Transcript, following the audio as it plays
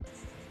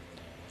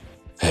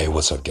Hey,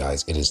 what's up,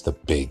 guys? It is the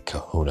Big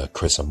Kahuna,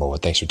 Chris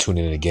Amoa. Thanks for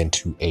tuning in again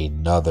to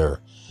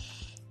another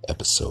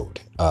episode.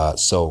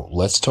 So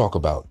let's talk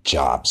about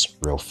jobs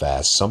real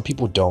fast. Some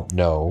people don't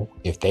know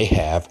if they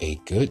have a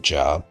good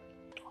job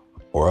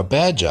or a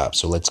bad job.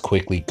 So let's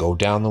quickly go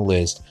down the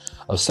list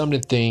of some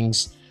of the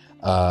things,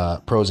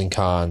 pros and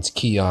cons,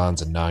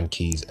 key-ons and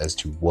non-keys as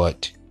to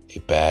what a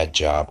bad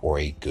job or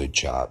a good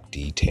job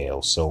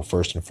details. So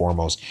first and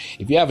foremost,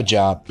 if you have a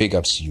job, big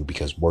ups to you,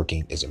 because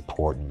working is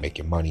important. Make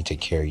your money,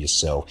 take care of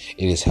yourself.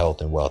 It is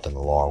health and wealth in the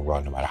long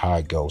run, no matter how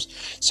it goes.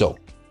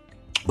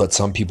 But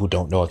some people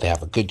don't know if they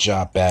have a good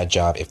job, bad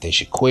job, if they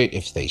should quit,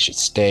 if they should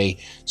stay.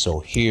 So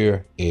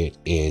here it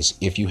is.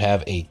 If you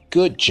have a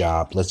good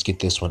job, let's get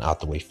this one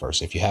out the way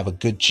first. If you have a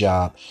good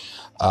job,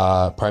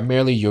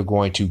 primarily you're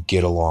going to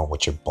get along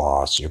with your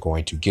boss. You're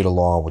going to get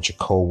along with your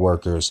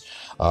co-workers.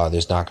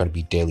 There's not going to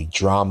be daily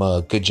drama.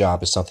 A good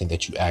job is something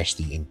that you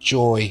actually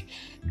enjoy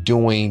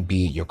doing,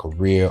 be it your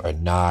career or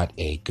not.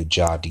 A good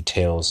job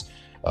details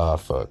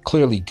for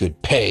clearly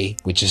good pay,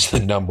 which is the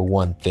number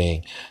one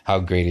thing. How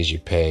great is your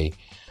pay?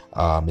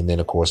 And then,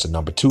 of course, the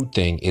number two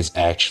thing is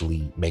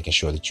actually making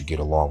sure that you get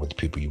along with the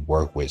people you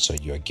work with, so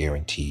you're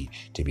guaranteed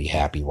to be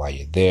happy while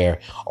you're there.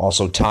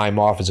 Also, time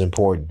off is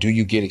important. Do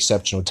you get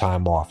exceptional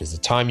time off? Is the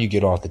time you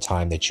get off the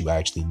time that you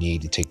actually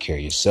need to take care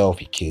of yourself,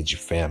 your kids, your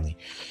family,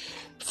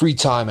 free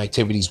time,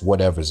 activities,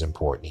 whatever is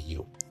important to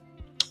you?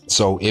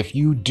 So if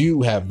you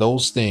do have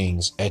those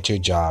things at your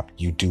job,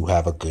 you do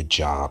have a good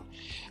job.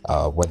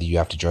 Whether you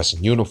have to dress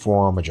in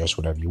uniform or dress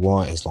whatever you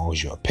want, as long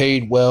as you're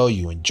paid well,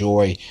 you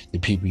enjoy the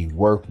people you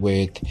work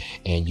with,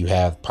 and you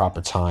have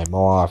proper time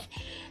off,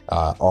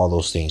 all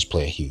those things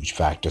play a huge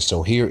factor.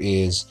 So here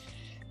is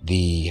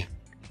the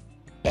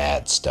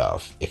bad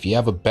stuff. If you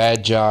have a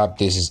bad job,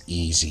 this is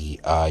easy.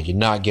 You're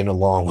not getting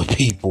along with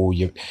people.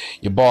 Your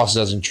boss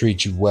doesn't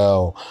treat you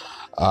well.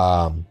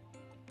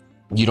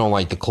 You don't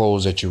like the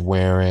clothes that you're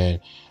wearing.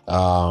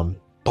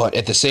 But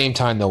at the same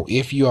time, though,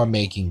 if you are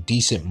making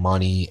decent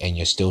money and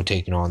you're still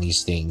taking on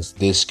these things,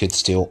 this could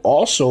still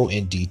also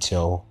in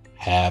detail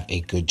have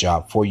a good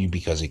job for you,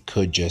 because it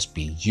could just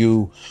be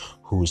you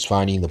who's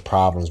finding the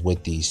problems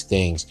with these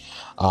things.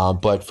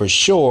 But for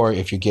sure,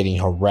 if you're getting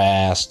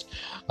harassed,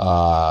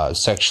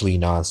 sexually,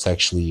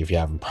 non-sexually, if you're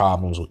having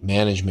problems with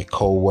management,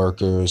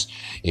 co-workers,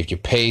 if your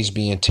pay's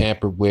being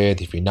tampered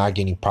with, if you're not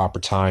getting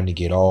proper time to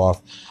get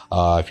off,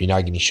 if you're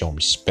not getting shown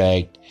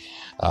respect,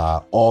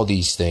 all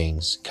these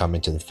things come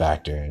into the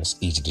factor, and it's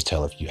easy to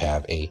tell if you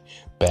have a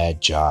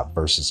bad job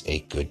versus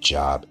a good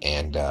job.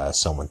 And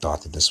someone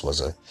thought that this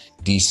was a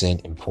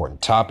decent, important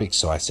topic,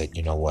 so I said,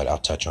 you know what, I'll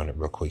touch on it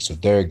real quick. So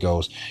there it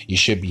goes. You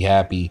should be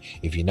happy.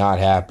 If you're not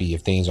happy,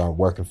 if things aren't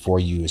working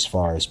for you as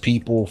far as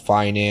people,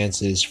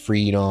 finances,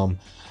 freedom,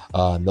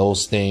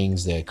 those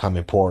things that come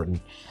important,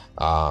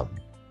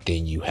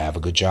 then you have a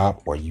good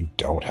job or you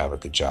don't have a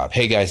good job.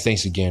 Hey guys,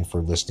 thanks again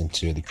for listening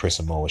to the Chris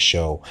Amoa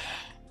Show.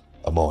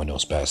 Amoa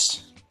knows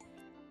best.